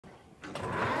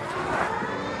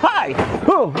Hi!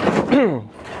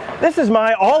 This is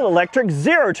my all-electric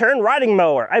zero-turn riding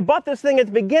mower. I bought this thing at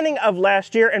the beginning of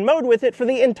last year and mowed with it for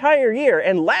the entire year.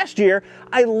 And last year,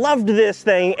 I loved this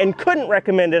thing and couldn't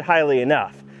recommend it highly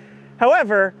enough.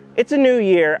 However, it's a new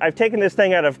year. I've taken this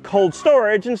thing out of cold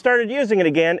storage and started using it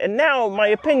again, and now my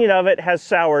opinion of it has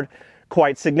soured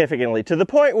quite significantly, to the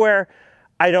point where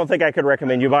I don't think I could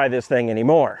recommend you buy this thing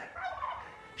anymore.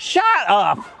 Shut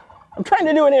up! I'm trying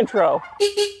to do an intro.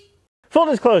 Full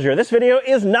disclosure, this video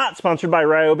is not sponsored by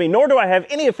Ryobi, nor do I have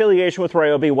any affiliation with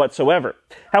Ryobi whatsoever.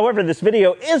 However, this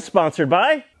video is sponsored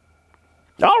by...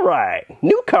 Alright,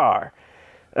 new car.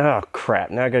 Oh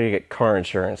crap, now I gotta get car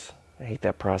insurance. I hate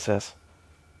that process.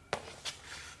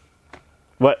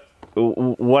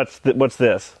 What's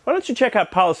this? Why don't you check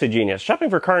out Policy Genius? Shopping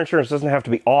for car insurance doesn't have to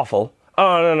be awful.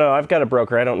 Oh, no, I've got a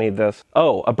broker. I don't need this.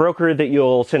 Oh, a broker that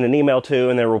you'll send an email to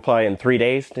and they'll reply in 3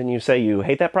 days? Didn't you say you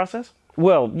hate that process?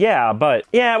 Well, yeah, but...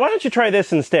 Yeah, why don't you try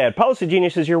this instead? Policy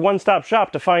Genius is your one-stop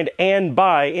shop to find and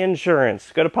buy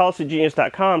insurance. Go to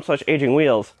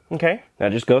policygenius.com/agingwheels. Okay, now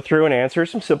just go through and answer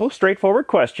some simple, straightforward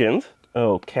questions.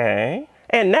 Okay.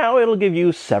 And now it'll give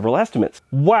you several estimates.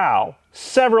 Wow!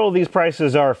 Several of these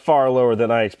prices are far lower than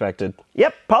I expected.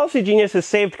 Yep, Policy Genius has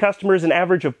saved customers an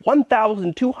average of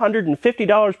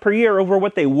 $1,250 per year over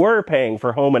what they were paying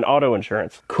for home and auto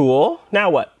insurance. Cool. Now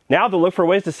what? Now they'll look for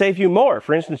ways to save you more.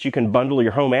 For instance, you can bundle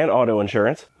your home and auto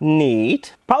insurance.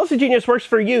 Neat. Policy Genius works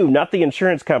for you, not the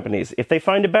insurance companies. If they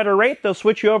find a better rate, they'll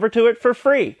switch you over to it for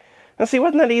free. Now see,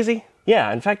 wasn't that easy?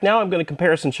 Yeah, in fact, now I'm going to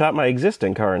comparison shop my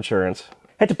existing car insurance.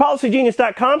 Head to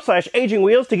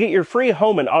policygenius.com/agingwheels to get your free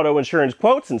home and auto insurance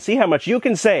quotes and see how much you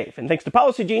can save. And thanks to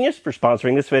Policy Genius for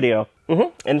sponsoring this video.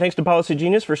 And thanks to Policy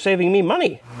Genius for saving me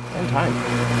money and time.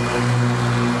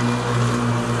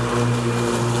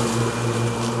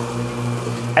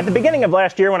 At the beginning of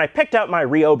last year, when I picked out my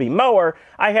Ryobi mower,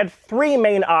 I had 3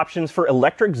 main options for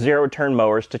electric zero-turn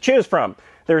mowers to choose from.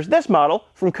 There's this model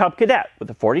from Cub Cadet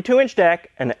with a 42-inch deck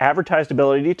and an advertised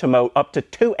ability to mow up to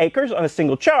 2 acres on a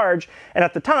single charge, and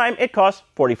at the time it cost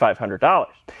 $4,500.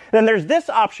 Then there's this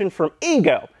option from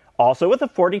Ego, also with a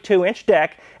 42-inch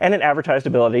deck and an advertised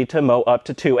ability to mow up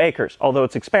to 2 acres, although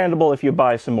it's expandable if you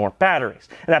buy some more batteries.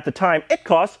 And at the time it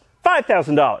cost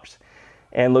 $5,000.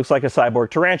 And looks like a cyborg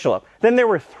tarantula. Then there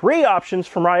were 3 options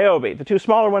from Ryobi. The 2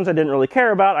 smaller ones I didn't really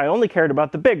care about. I only cared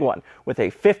about the big one, with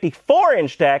a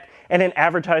 54-inch deck and an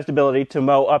advertised ability to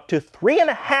mow up to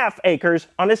 3.5 acres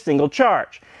on a single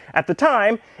charge. At the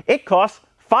time, it cost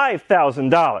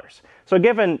 $5,000. So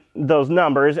given those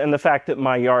numbers and the fact that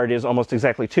my yard is almost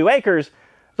exactly 2 acres,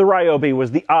 the Ryobi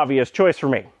was the obvious choice for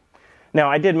me.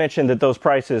 Now, I did mention that those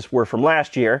prices were from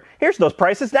last year. Here's those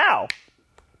prices now.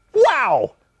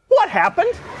 Wow! What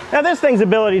happened? Now this thing's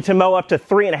ability to mow up to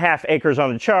 3.5 acres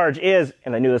on a charge is,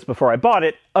 and I knew this before I bought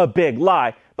it, a big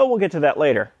lie, but we'll get to that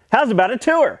later. How's about a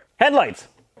tour? Headlights,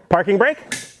 parking brake,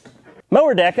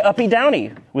 mower deck uppy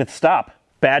downy with stop,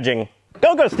 badging,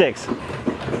 go-go sticks.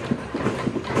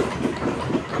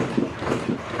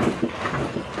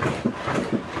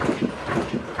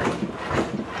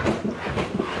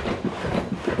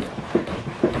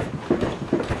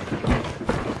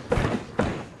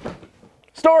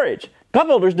 Storage. Cup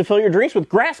holders to fill your drinks with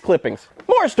grass clippings.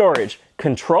 More storage.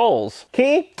 Controls.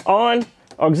 Key, on,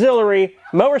 auxiliary,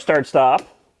 mower start stop.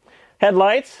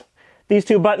 Headlights. These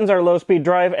 2 buttons are low speed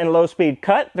drive and low speed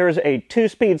cut. There's a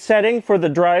 2-speed setting for the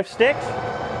drive sticks.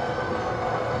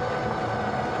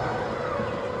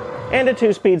 And a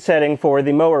 2-speed setting for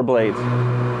the mower blades.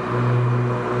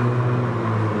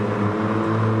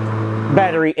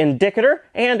 Battery indicator,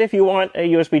 and if you want,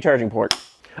 a USB charging port.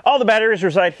 All the batteries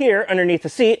reside here underneath the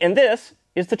seat, and this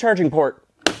is the charging port.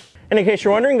 And in case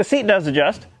you're wondering, the seat does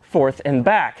adjust forth and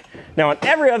back. Now on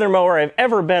every other mower I've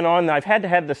ever been on, I've had to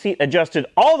have the seat adjusted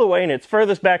all the way in its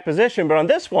furthest back position, but on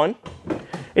this one,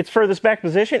 its furthest back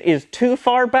position is too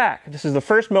far back. This is the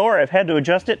first mower I've had to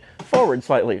adjust it forward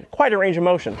slightly. Quite a range of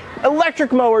motion.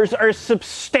 Electric mowers are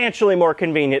substantially more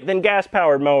convenient than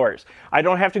gas-powered mowers. I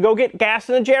don't have to go get gas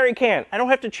in a jerry can. I don't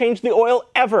have to change the oil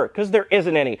ever, because there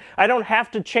isn't any. I don't have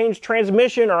to change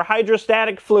transmission or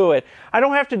hydrostatic fluid. I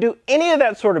don't have to do any of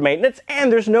that sort of maintenance,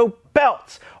 and there's no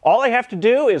belts. All I have to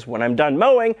do is, when I'm done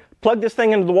mowing, plug this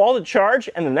thing into the wall to charge,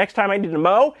 and the next time I need to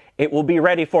mow, it will be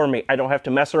ready for me. I don't have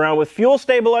to mess around with fuel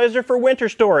stabilizer for winter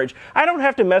storage. I don't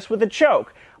have to mess with the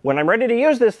choke. When I'm ready to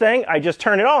use this thing, I just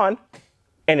turn it on,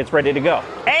 and it's ready to go.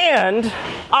 And,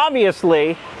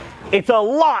 obviously, it's a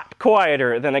lot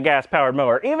quieter than a gas-powered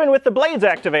mower. Even with the blades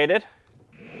activated,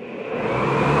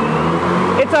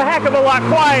 it's a heck of a lot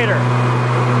quieter.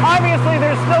 Obviously,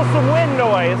 there's still some wind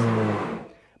noise,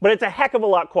 but it's a heck of a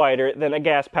lot quieter than a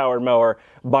gas-powered mower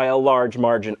by a large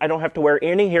margin. I don't have to wear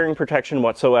any hearing protection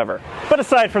whatsoever. But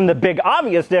aside from the big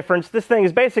obvious difference, this thing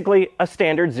is basically a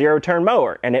standard zero-turn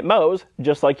mower, and it mows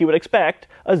just like you would expect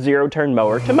a zero-turn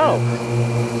mower to mow.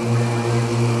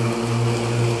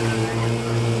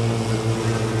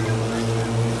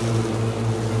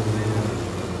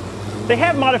 They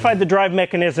have modified the drive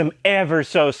mechanism ever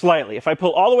so slightly. If I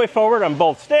pull all the way forward on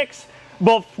both sticks,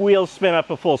 both wheels spin up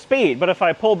to full speed. But if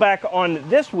I pull back on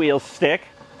this wheel stick,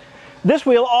 this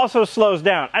wheel also slows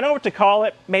down. I don't know what to call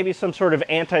it, maybe some sort of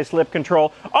anti-slip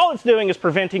control. All it's doing is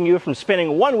preventing you from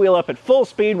spinning one wheel up at full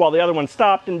speed while the other one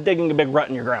stopped and digging a big rut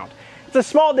in your ground. It's a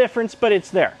small difference, but it's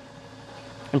there.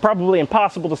 And probably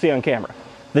impossible to see on camera.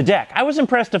 The deck. I was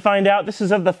impressed to find out this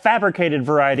is of the fabricated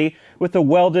variety with the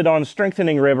welded-on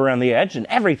strengthening rib around the edge and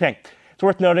everything. It's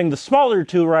worth noting the smaller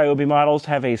two Ryobi models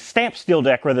have a stamped steel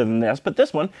deck rather than this, but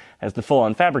this one has the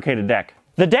full-on fabricated deck.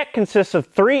 The deck consists of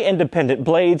 3 independent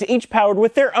blades, each powered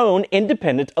with their own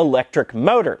independent electric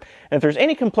motor. And if there's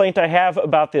any complaint I have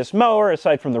about this mower,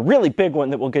 aside from the really big one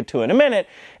that we'll get to in a minute,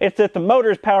 it's that the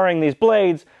motors powering these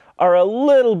blades are a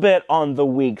little bit on the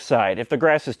weak side. If the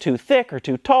grass is too thick or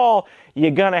too tall, you're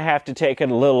gonna have to take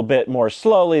it a little bit more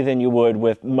slowly than you would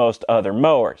with most other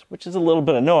mowers, which is a little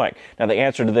bit annoying. Now the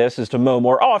answer to this is to mow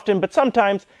more often, but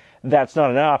sometimes that's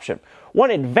not an option. One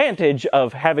advantage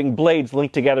of having blades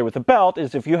linked together with a belt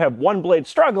is if you have one blade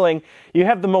struggling, you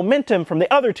have the momentum from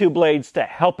the other 2 blades to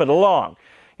help it along.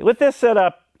 With this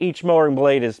setup, each mowing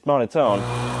blade is on its own.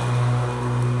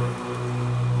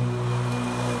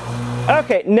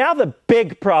 Okay, now the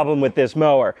big problem with this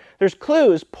mower. There's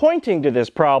clues pointing to this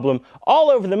problem all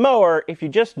over the mower if you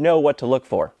just know what to look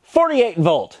for. 48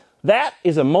 volt. That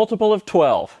is a multiple of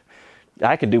 12.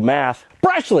 I could do math.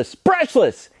 Brushless!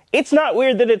 Brushless! It's not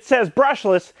weird that it says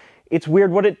brushless, it's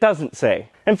weird what it doesn't say.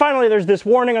 And finally, there's this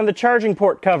warning on the charging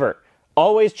port cover.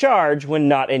 Always charge when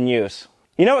not in use.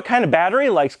 You know what kind of battery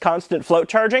likes constant float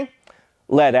charging?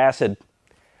 Lead acid.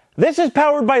 This is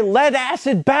powered by lead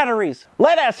acid batteries.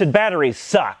 Lead acid batteries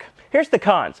suck. Here's the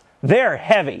cons. They're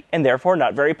heavy and therefore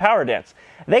not very power dense.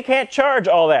 They can't charge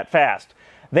all that fast.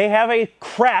 They have a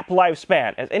crap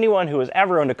lifespan, as anyone who has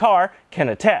ever owned a car can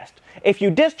attest. If you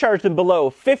discharge them below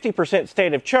 50%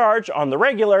 state of charge on the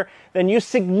regular, then you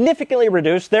significantly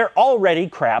reduce their already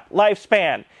crap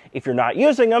lifespan. If you're not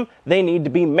using them, they need to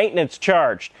be maintenance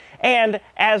charged. And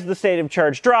as the state of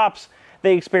charge drops,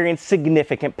 they experience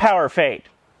significant power fade.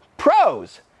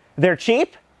 Pros! They're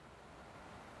cheap.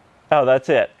 Oh, that's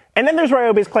it. And then there's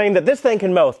Ryobi's claim that this thing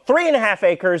can mow 3.5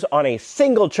 acres on a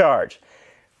single charge.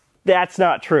 That's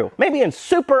not true. Maybe in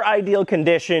super ideal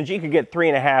conditions, you could get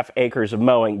 3.5 acres of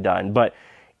mowing done. But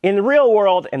in the real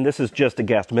world, and this is just a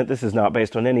guesstimate, this is not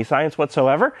based on any science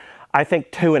whatsoever, I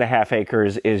think 2.5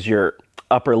 acres is your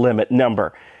upper limit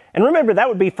number. And remember, that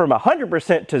would be from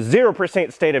 100% to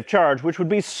 0% state of charge, which would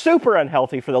be super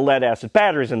unhealthy for the lead acid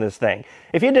batteries in this thing.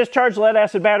 If you discharge lead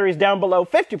acid batteries down below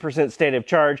 50% state of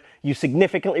charge, you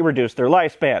significantly reduce their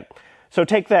lifespan. So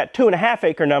take that 2.5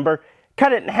 acre number,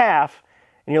 cut it in half,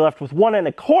 and you're left with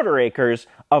 1.25 acres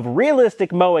of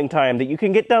realistic mowing time that you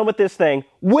can get done with this thing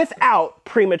without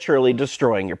prematurely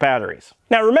destroying your batteries.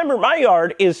 Now remember, my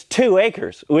yard is 2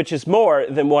 acres, which is more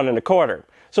than 1.25.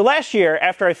 So last year,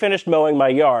 after I finished mowing my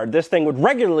yard, this thing would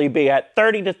regularly be at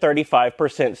 30 to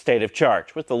 35% state of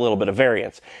charge, with a little bit of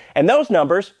variance. And those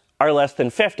numbers are less than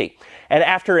 50. And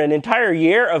after an entire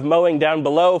year of mowing down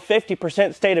below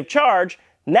 50% state of charge,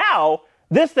 now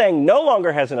this thing no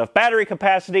longer has enough battery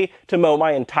capacity to mow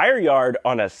my entire yard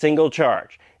on a single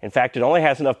charge. In fact, it only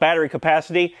has enough battery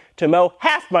capacity to mow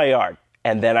half my yard.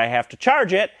 And then I have to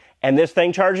charge it, and this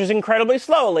thing charges incredibly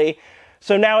slowly.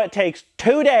 So now it takes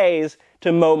 2 days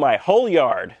to mow my whole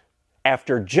yard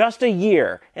after just a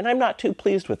year, and I'm not too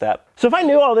pleased with that. So if I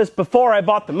knew all this before I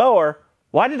bought the mower,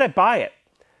 why did I buy it?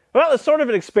 Well, it's sort of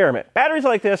an experiment. Batteries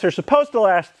like this are supposed to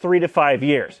last 3 to 5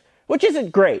 years, which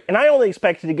isn't great, and I only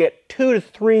expected to get 2 to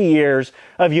 3 years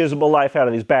of usable life out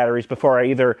of these batteries before I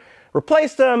either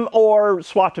replaced them or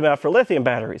swapped them out for lithium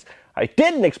batteries. I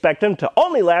didn't expect them to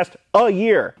only last a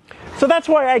year. So that's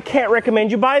why I can't recommend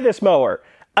you buy this mower,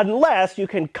 unless you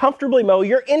can comfortably mow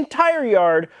your entire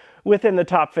yard within the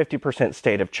top 50%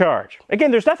 state of charge. Again,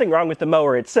 there's nothing wrong with the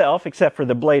mower itself, except for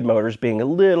the blade motors being a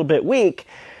little bit weak.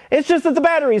 It's just that the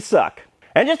batteries suck.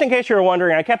 And just in case you were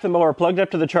wondering, I kept the mower plugged up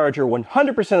to the charger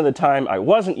 100% of the time I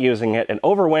wasn't using it, and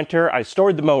over winter I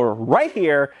stored the mower right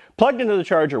here, plugged into the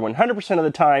charger 100% of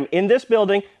the time in this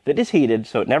building that is heated,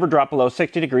 so it never dropped below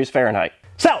 60 degrees Fahrenheit.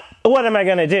 So, what am I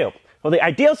going to do? Well, the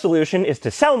ideal solution is to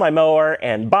sell my mower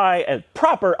and buy a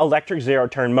proper electric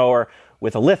zero-turn mower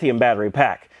with a lithium battery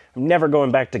pack. I'm never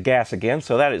going back to gas again,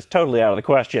 so that is totally out of the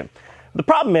question. The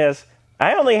problem is,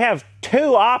 I only have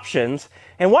 2 options,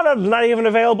 and one of them's not even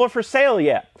available for sale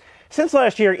yet. Since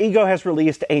last year, Ego has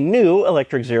released a new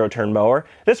electric zero-turn mower,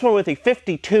 this one with a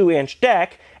 52-inch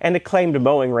deck and a claimed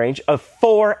mowing range of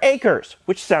 4 acres,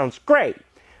 which sounds great.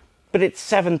 But it's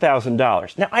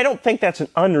 $7,000. Now, I don't think that's an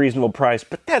unreasonable price,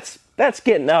 but that's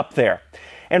getting up there.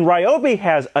 And Ryobi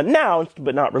has announced,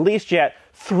 but not released yet,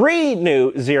 3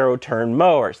 new zero-turn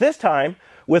mowers, this time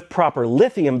with proper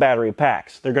lithium battery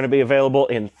packs. They're going to be available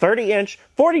in 30-inch,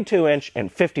 42-inch,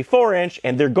 and 54-inch,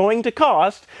 and they're going to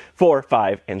cost $4,000,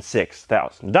 $5,000, and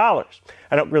 $6,000.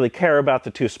 I don't really care about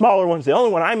the 2 smaller ones. The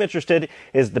only one I'm interested in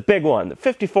is the big one, the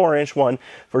 54-inch one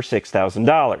for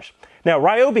 $6,000. Now,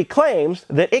 Ryobi claims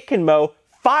that it can mow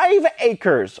 5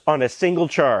 acres on a single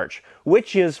charge,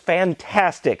 which is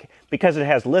fantastic. Because it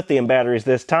has lithium batteries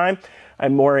this time,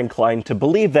 I'm more inclined to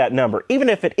believe that number. Even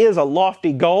if it is a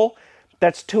lofty goal,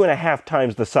 that's 2.5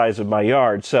 times the size of my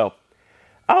yard, so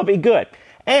I'll be good.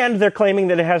 And they're claiming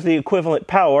that it has the equivalent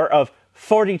power of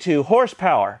 42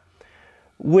 horsepower,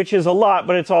 which is a lot,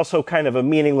 but it's also kind of a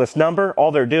meaningless number.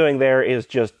 All they're doing there is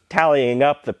just tallying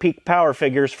up the peak power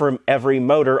figures from every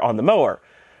motor on the mower,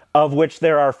 of which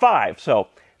there are 5, so it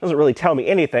doesn't really tell me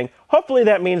anything. Hopefully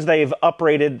that means they've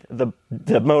uprated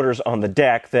the motors on the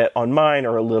deck that on mine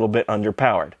are a little bit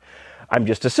underpowered. I'm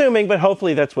just assuming, but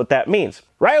hopefully that's what that means.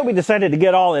 Ryobi decided to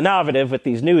get all innovative with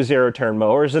these new zero-turn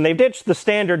mowers, and they've ditched the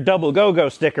standard double go-go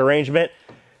stick arrangement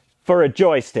for a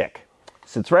joystick.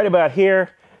 Sits right about here.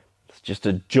 It's just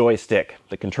a joystick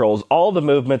that controls all the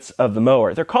movements of the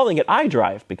mower. They're calling it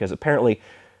iDrive because apparently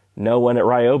no one at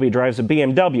Ryobi drives a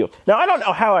BMW. Now, I don't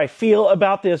know how I feel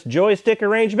about this joystick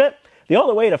arrangement. The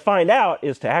only way to find out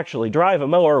is to actually drive a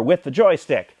mower with the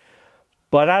joystick.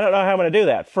 But I don't know how I'm going to do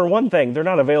that. For one thing, they're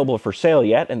not available for sale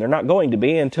yet, and they're not going to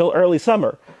be until early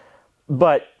summer.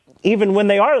 But even when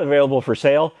they are available for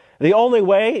sale, the only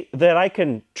way that I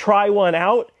can try one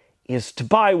out is to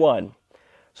buy one.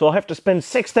 So I'll have to spend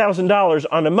 $6,000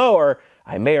 on a mower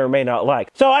I may or may not like.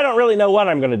 So I don't really know what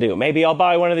I'm going to do. Maybe I'll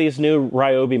buy one of these new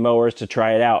Ryobi mowers to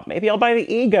try it out. Maybe I'll buy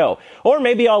the Ego. Or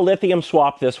maybe I'll lithium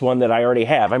swap this one that I already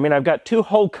have. I mean, I've got 2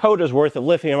 whole quotas worth of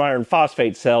lithium iron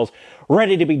phosphate cells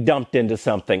ready to be dumped into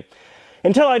something.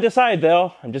 Until I decide,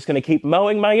 though, I'm just going to keep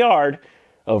mowing my yard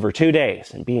over 2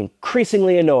 days and be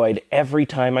increasingly annoyed every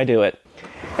time I do it.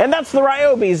 And that's the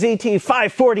Ryobi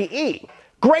ZT540E.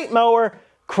 Great mower,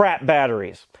 crap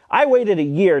batteries. I waited a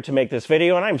year to make this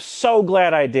video, and I'm so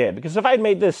glad I did, because if I'd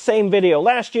made this same video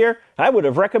last year, I would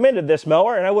have recommended this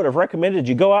mower, and I would have recommended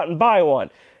you go out and buy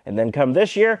one. And then come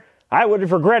this year, I would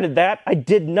have regretted that. I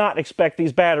did not expect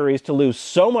these batteries to lose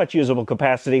so much usable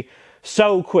capacity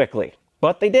so quickly,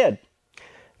 but they did.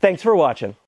 Thanks for watching.